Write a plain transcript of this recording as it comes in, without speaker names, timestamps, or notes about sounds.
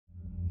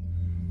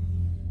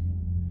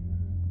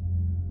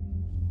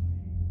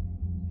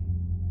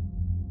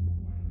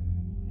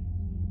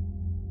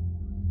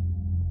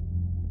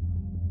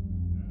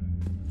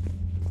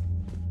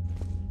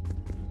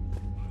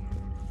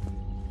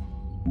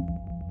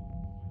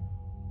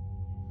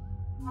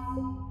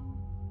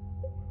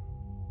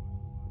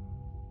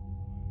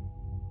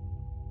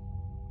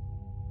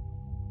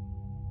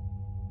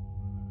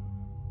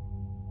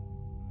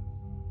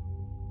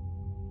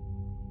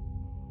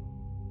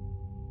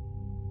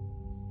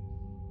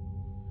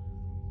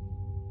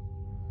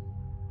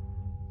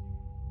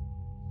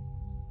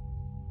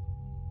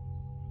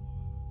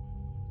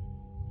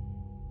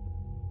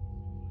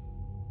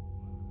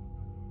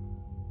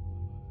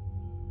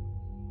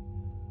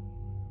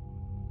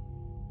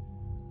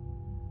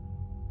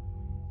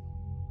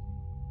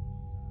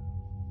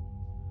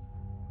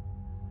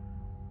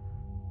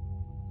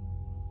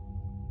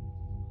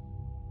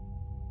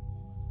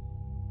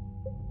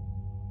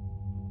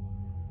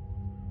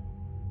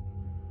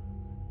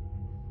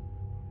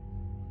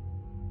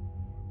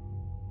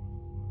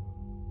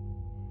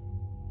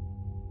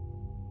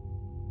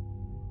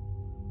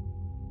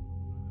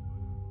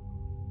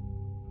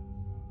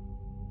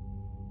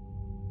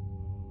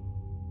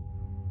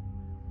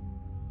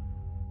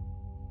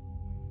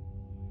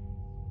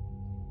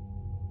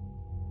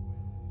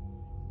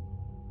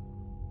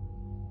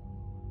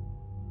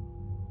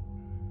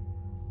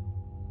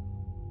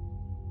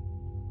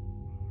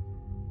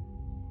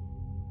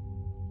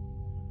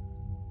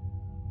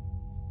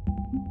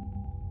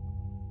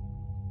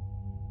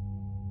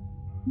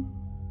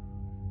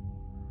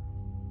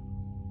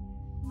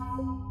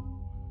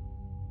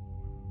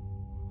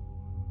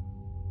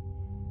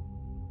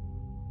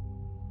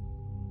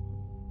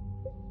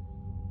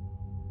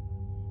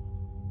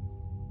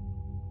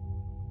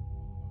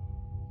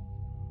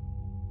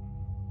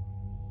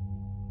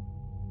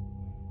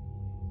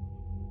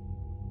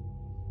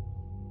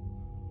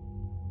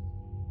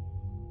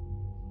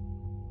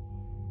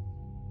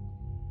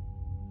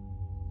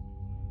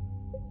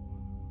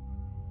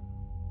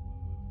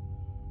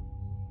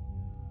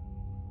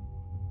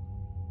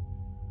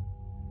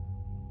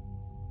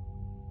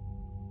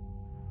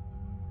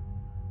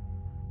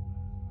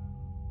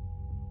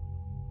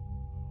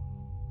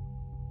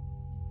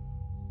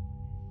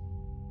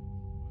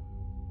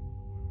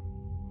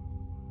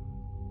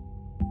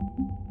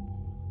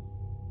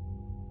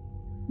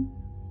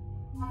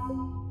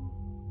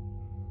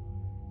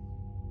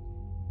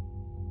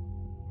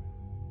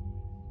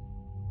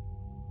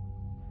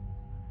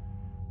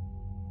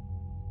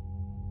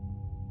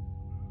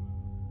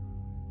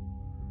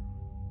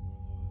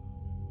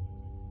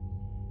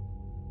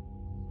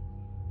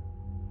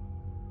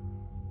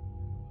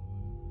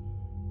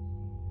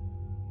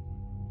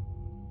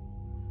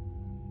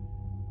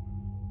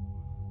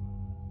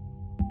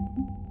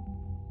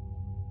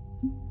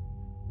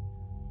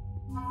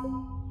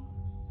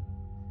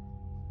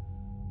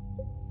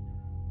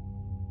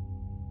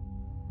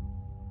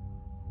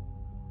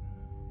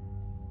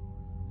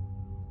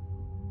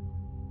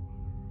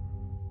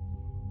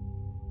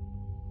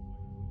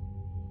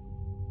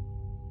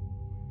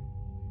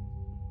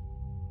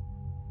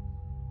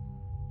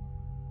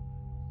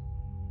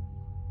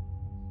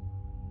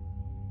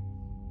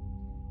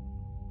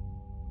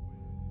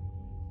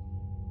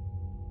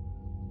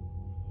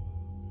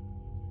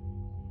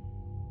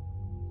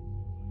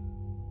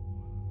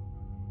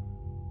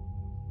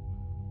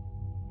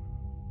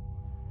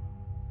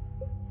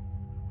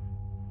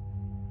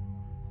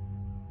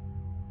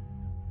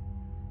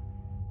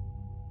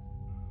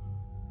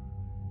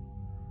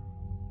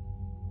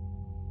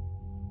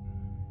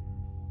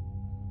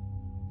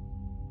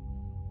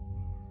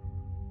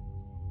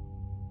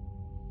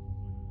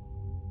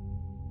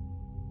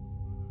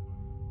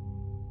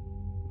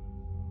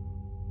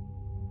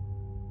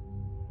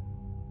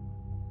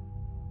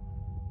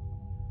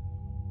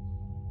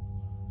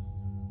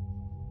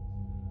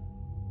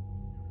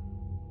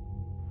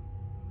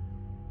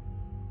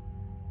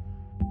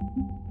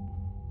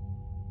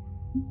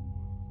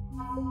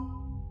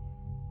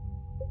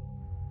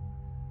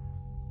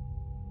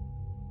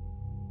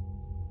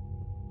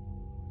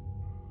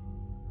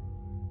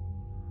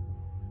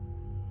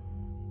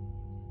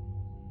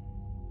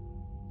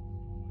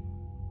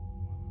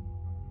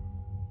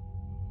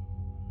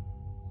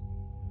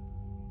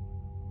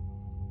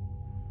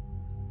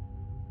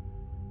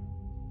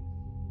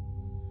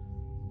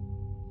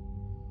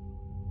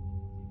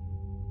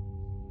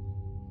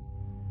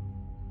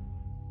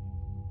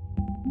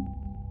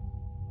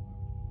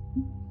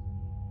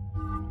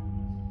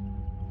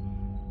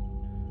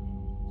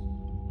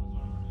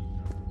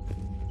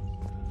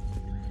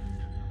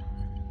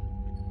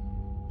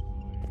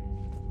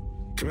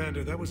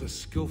Commander, that was a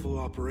skillful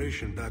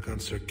operation back on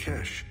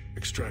Sirkesh,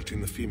 extracting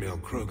the female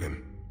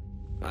Krogan.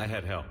 I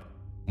had help.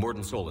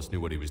 Mordin Solus knew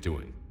what he was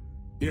doing.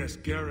 Yes,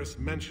 Garrus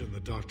mentioned the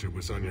Doctor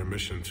was on your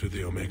mission through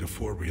the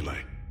Omega-4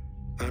 relay.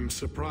 I'm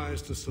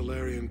surprised the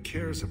Solarian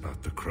cares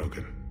about the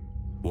Krogan.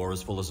 War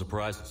is full of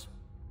surprises.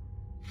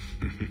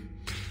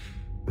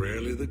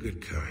 Rarely the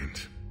good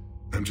kind.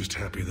 I'm just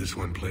happy this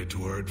one played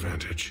to our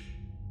advantage.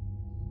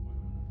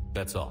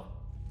 That's all.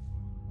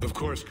 Of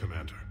course,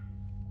 Commander.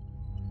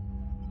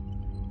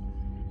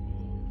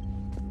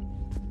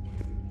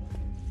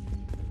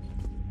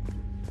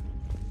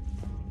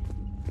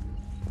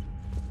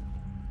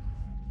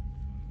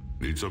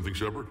 Need something,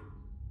 Shepard?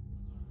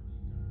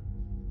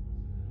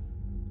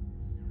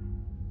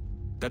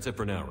 That's it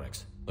for now,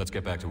 Rex. Let's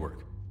get back to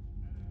work.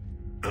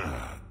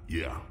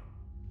 Yeah.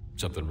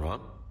 Something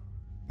wrong?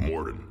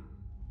 Morden.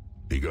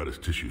 He got his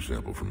tissue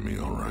sample from me,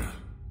 all right.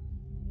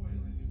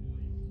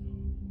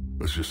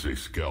 Let's just say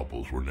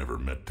scalpels were never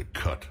meant to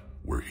cut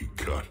where he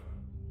cut.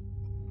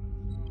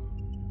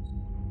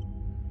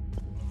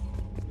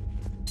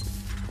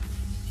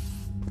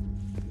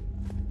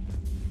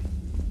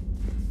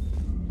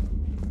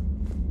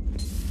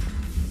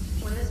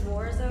 When this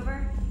war is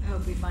over, I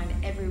hope we find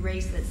every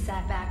race that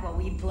sat back while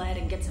we bled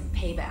and get some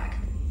payback.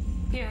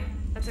 Yeah,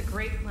 that's a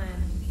great plan.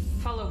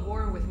 Follow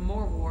war with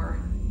more war.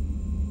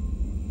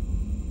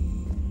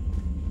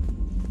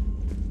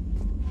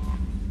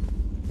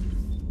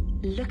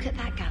 Look at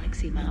that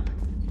galaxy map.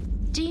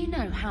 Do you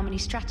know how many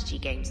strategy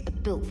games are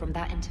built from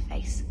that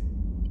interface?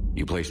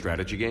 You play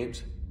strategy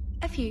games?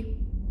 A few.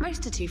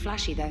 Most are too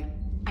flashy, though.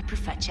 I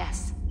prefer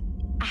chess.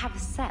 I have a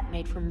set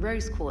made from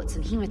rose quartz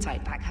and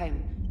hematite back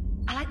home.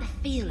 I like the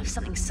feel of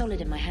something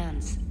solid in my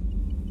hands.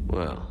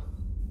 Well,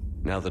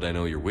 now that I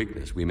know your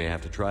weakness, we may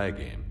have to try a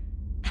game.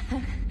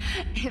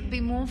 It'd be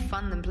more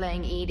fun than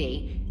playing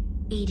Edie.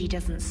 Edie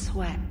doesn't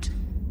sweat.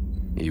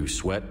 You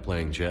sweat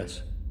playing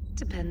chess?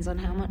 Depends on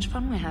how much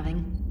fun we're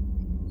having.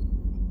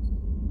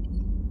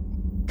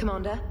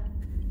 Commander?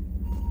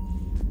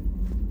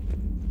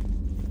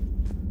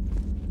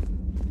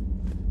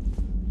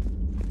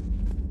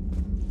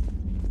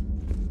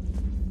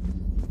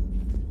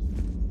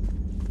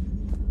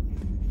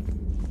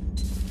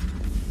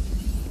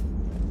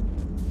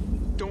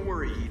 Don't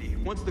worry, Edie.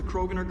 Once the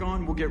Krogan are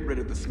gone, we'll get rid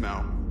of the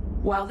smell.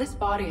 While this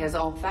body has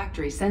all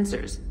factory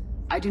sensors,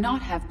 I do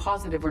not have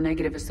positive or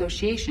negative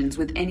associations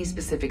with any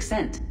specific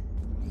scent.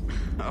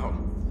 Oh.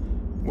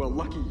 Well,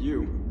 lucky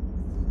you.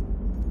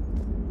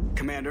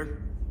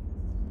 Commander?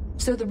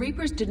 So the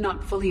Reapers did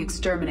not fully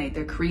exterminate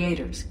their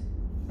creators.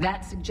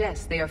 That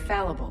suggests they are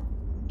fallible,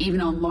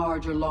 even on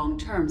large or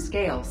long-term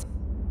scales.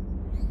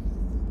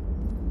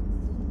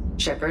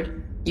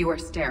 Shepard, you are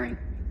staring.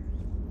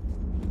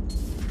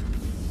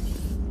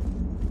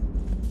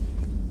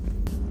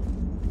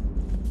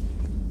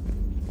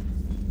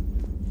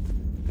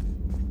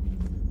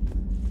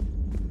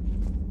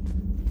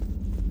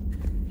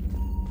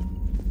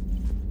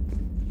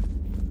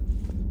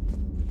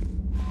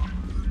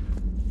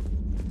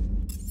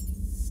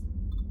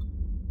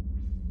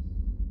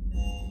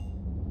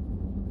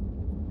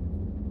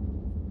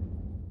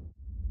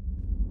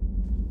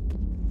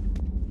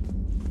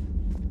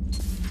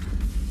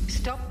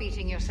 Stop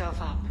beating yourself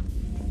up.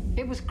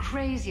 It was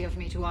crazy of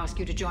me to ask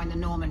you to join the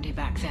Normandy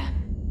back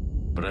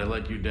then. But I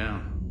let you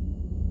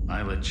down.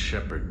 I let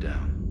Shepard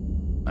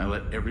down. I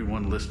let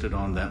everyone listed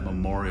on that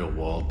memorial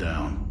wall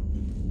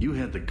down. You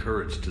had the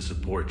courage to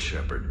support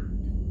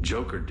Shepard.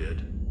 Joker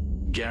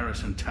did.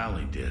 Garrus and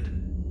Tali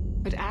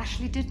did. But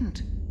Ashley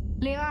didn't.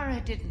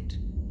 Liara didn't.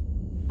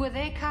 Were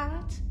they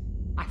cowards?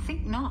 I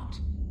think not.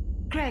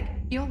 Greg,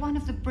 you're one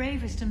of the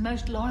bravest and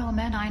most loyal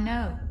men I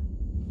know.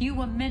 You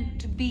were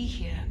meant to be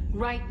here,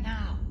 right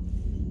now.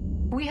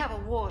 We have a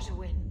war to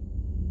win.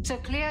 So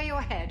clear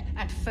your head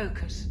and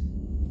focus.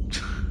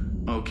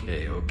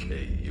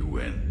 Okay, you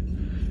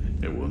win.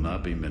 It will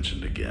not be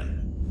mentioned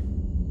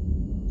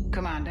again.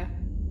 Commander?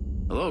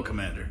 Hello,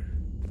 Commander.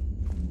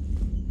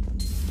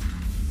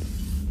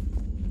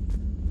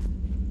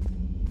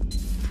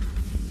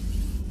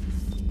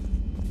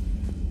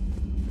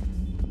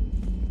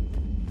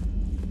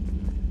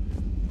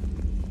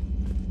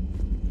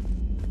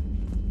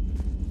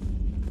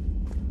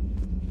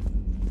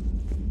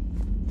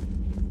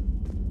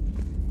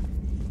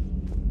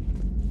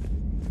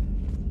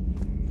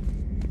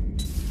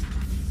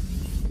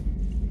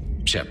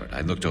 Shepard,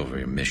 I looked over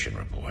your mission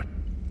report.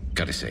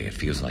 Gotta say, it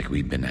feels like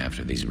we've been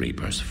after these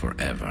Reapers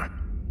forever.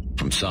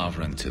 From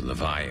Sovereign to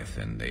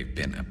Leviathan, they've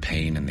been a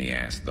pain in the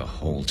ass the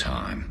whole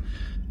time.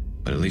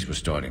 But at least we're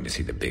starting to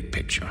see the big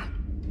picture.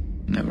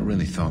 Never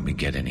really thought we'd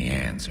get any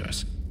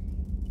answers.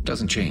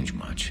 Doesn't change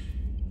much,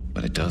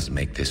 but it does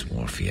make this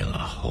war feel a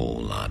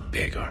whole lot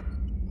bigger.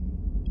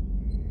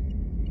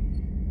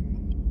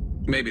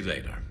 Maybe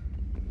later.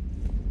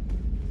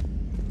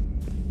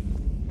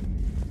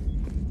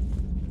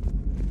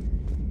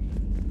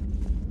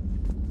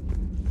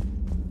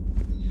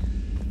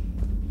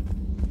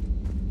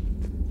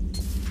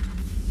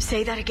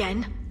 Say that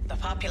again? The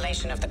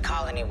population of the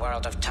colony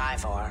world of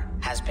Tyvor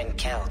has been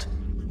killed.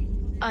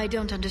 I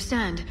don't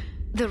understand.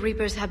 The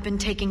Reapers have been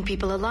taking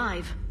people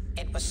alive.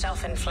 It was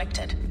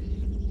self-inflicted.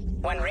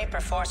 When Reaper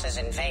forces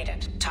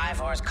invaded,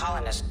 Tyvor's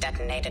colonists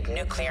detonated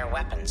nuclear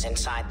weapons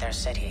inside their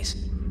cities.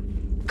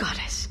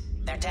 Goddess.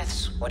 Their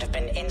deaths would have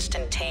been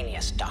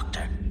instantaneous,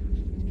 Doctor.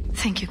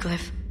 Thank you,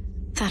 Glyph.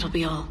 That'll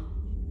be all.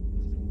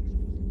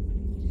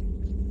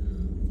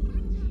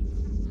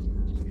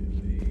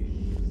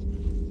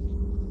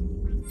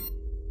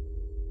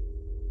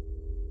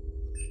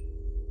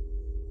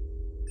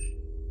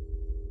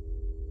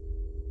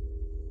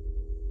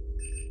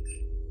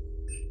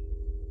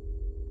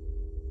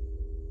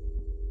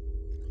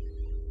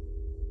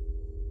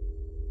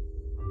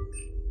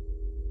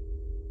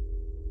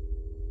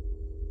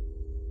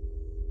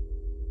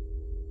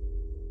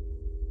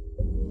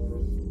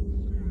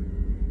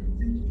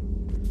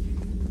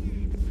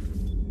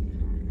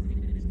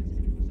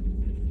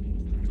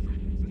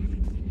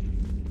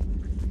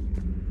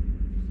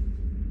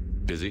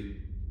 Busy?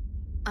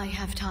 I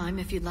have time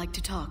if you'd like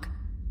to talk.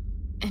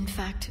 In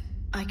fact,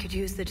 I could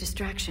use the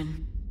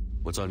distraction.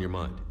 What's on your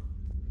mind?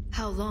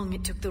 How long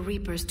it took the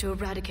Reapers to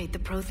eradicate the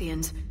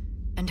Protheans,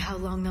 and how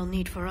long they'll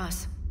need for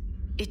us.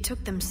 It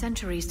took them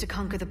centuries to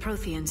conquer the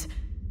Protheans.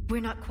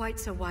 We're not quite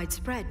so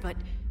widespread, but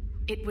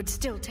it would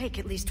still take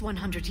at least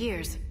 100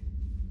 years.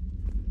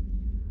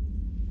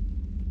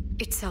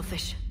 It's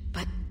selfish,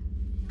 but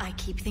I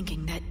keep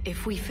thinking that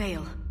if we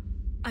fail...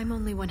 I'm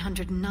only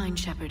 109,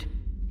 Shepard.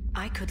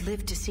 I could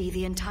live to see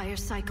the entire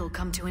cycle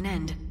come to an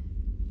end.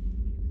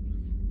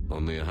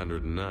 Only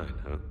 109,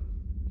 huh?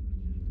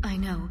 I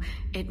know.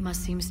 It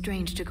must seem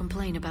strange to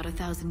complain about a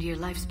 1,000-year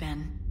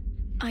lifespan.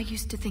 I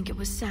used to think it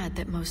was sad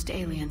that most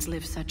aliens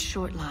live such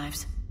short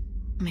lives.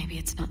 Maybe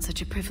it's not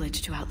such a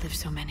privilege to outlive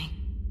so many.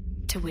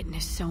 To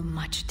witness so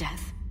much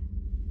death.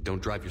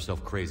 Don't drive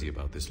yourself crazy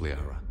about this,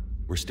 Liara.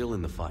 We're still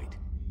in the fight.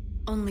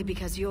 Only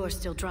because you're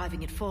still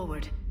driving it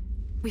forward.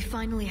 We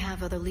finally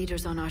have other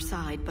leaders on our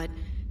side, but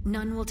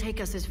none will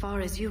take us as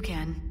far as you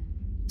can.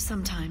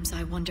 Sometimes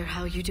I wonder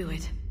how you do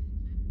it.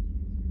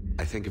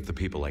 I think of the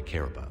people I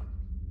care about.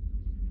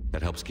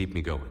 That helps keep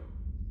me going.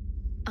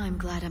 I'm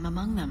glad I'm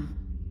among them.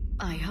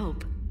 I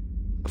hope.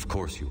 Of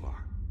course you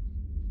are.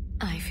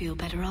 I feel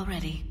better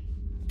already.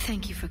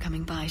 Thank you for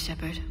coming by,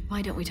 Shepard.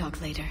 Why don't we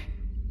talk later?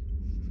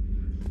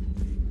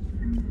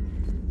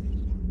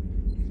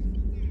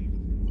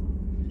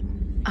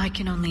 I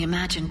can only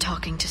imagine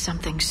talking to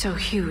something so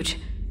huge,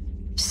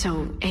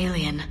 so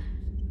alien.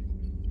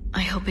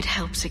 I hope it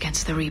helps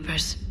against the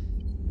Reapers.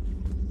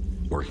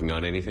 Working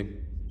on anything?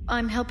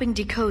 I'm helping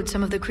decode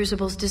some of the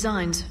Crucible's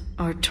designs,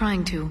 or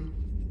trying to.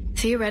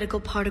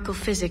 Theoretical particle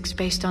physics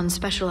based on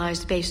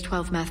specialized base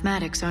 12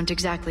 mathematics aren't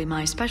exactly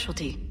my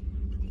specialty.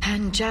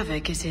 And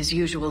Javik is his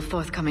usual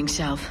forthcoming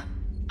self.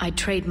 I'd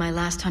trade my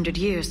last 100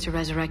 years to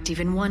resurrect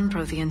even one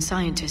Prothean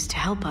scientist to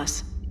help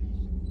us.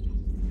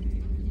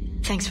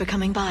 Thanks for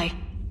coming by.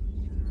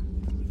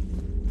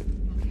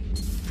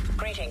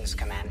 Greetings,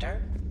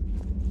 Commander.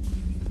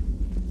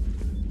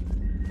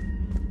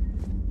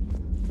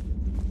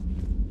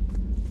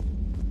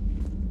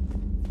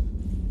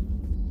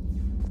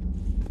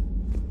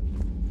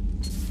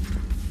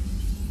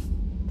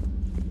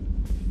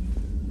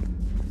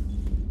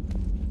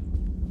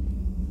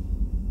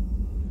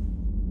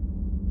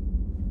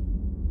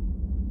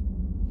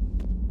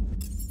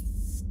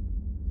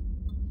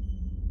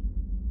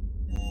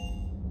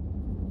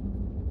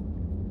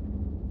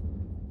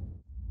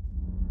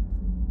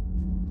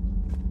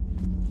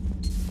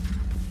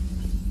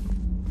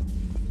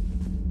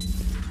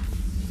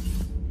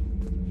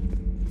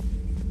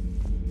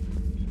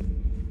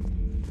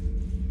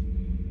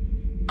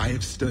 I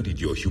have studied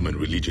your human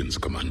religions,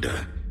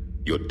 Commander.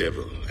 Your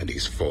devil and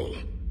his fall.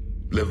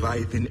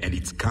 Leviathan and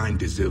its kind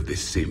deserve the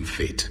same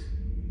fate.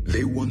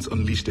 They once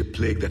unleashed a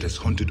plague that has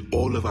haunted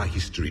all of our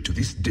history to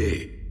this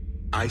day.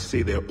 I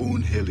say their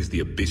own hell is the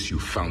abyss you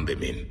found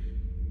them in.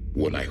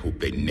 One I hope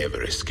they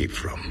never escape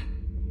from.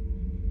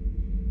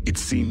 It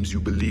seems you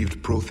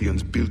believed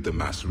Protheans built the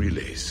mass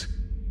relays.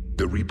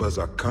 The Reapers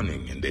are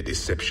cunning in their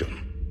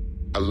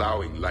deception,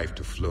 allowing life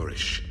to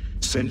flourish,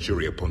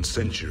 century upon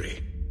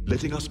century,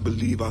 letting us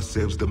believe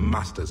ourselves the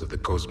masters of the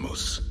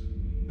cosmos.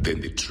 Then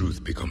the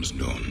truth becomes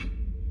known.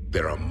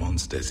 There are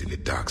monsters in the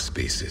dark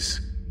spaces,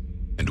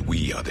 and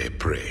we are their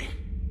prey.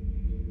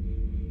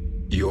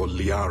 Your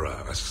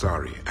Liara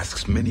Asari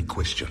asks many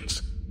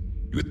questions.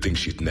 You would think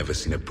she'd never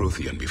seen a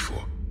Prothean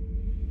before.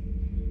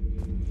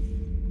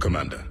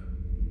 Commander.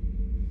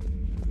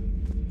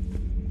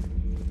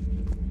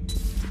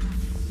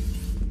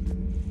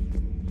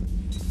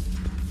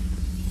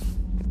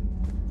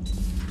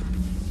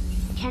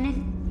 Kenneth,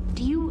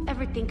 do you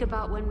ever think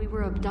about when we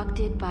were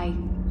abducted by...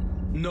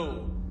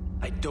 No,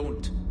 I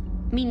don't.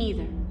 Me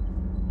neither.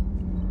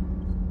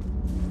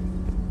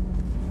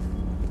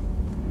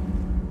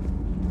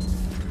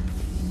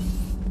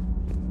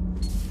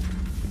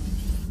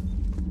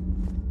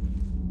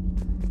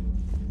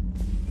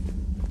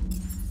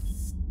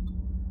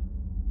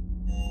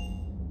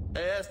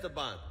 Hey,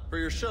 Esteban, for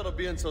your shuttle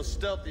being so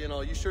stealthy and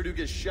all, you sure do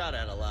get shot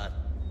at a lot.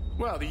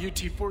 Well, the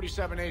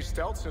UT-47A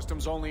stealth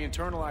systems only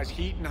internalize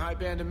heat and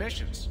high-band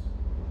emissions.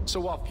 So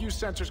while few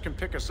sensors can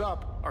pick us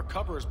up, our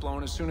cover is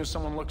blown as soon as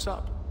someone looks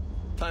up.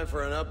 Time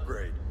for an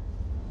upgrade.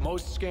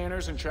 Most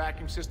scanners and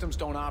tracking systems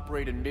don't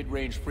operate in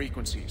mid-range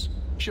frequencies.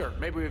 Sure,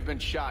 maybe we've been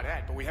shot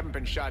at, but we haven't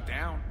been shot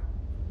down.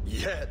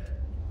 Yet.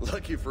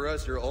 Lucky for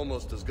us, you're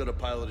almost as good a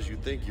pilot as you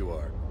think you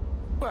are.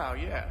 Well,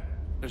 yeah.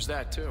 There's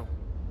that, too.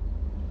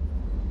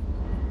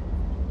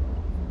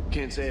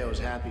 Can't say I was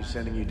happy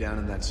sending you down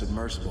in that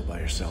submersible by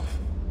yourself.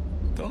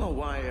 Don't know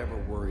why I ever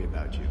worry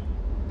about you.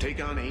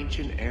 Take on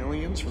ancient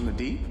aliens from the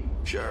deep?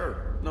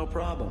 Sure, no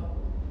problem.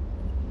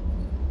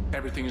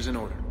 Everything is in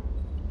order.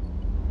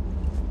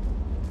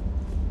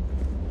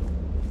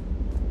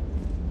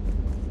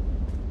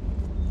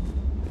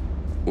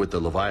 With the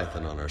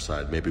Leviathan on our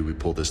side, maybe we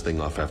pull this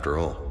thing off after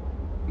all.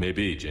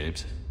 Maybe,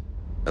 James.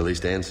 At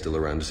least Anne's still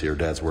around to see her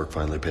dad's work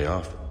finally pay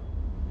off.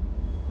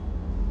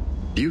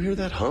 Do you hear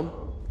that hum?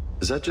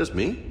 Is that just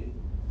me?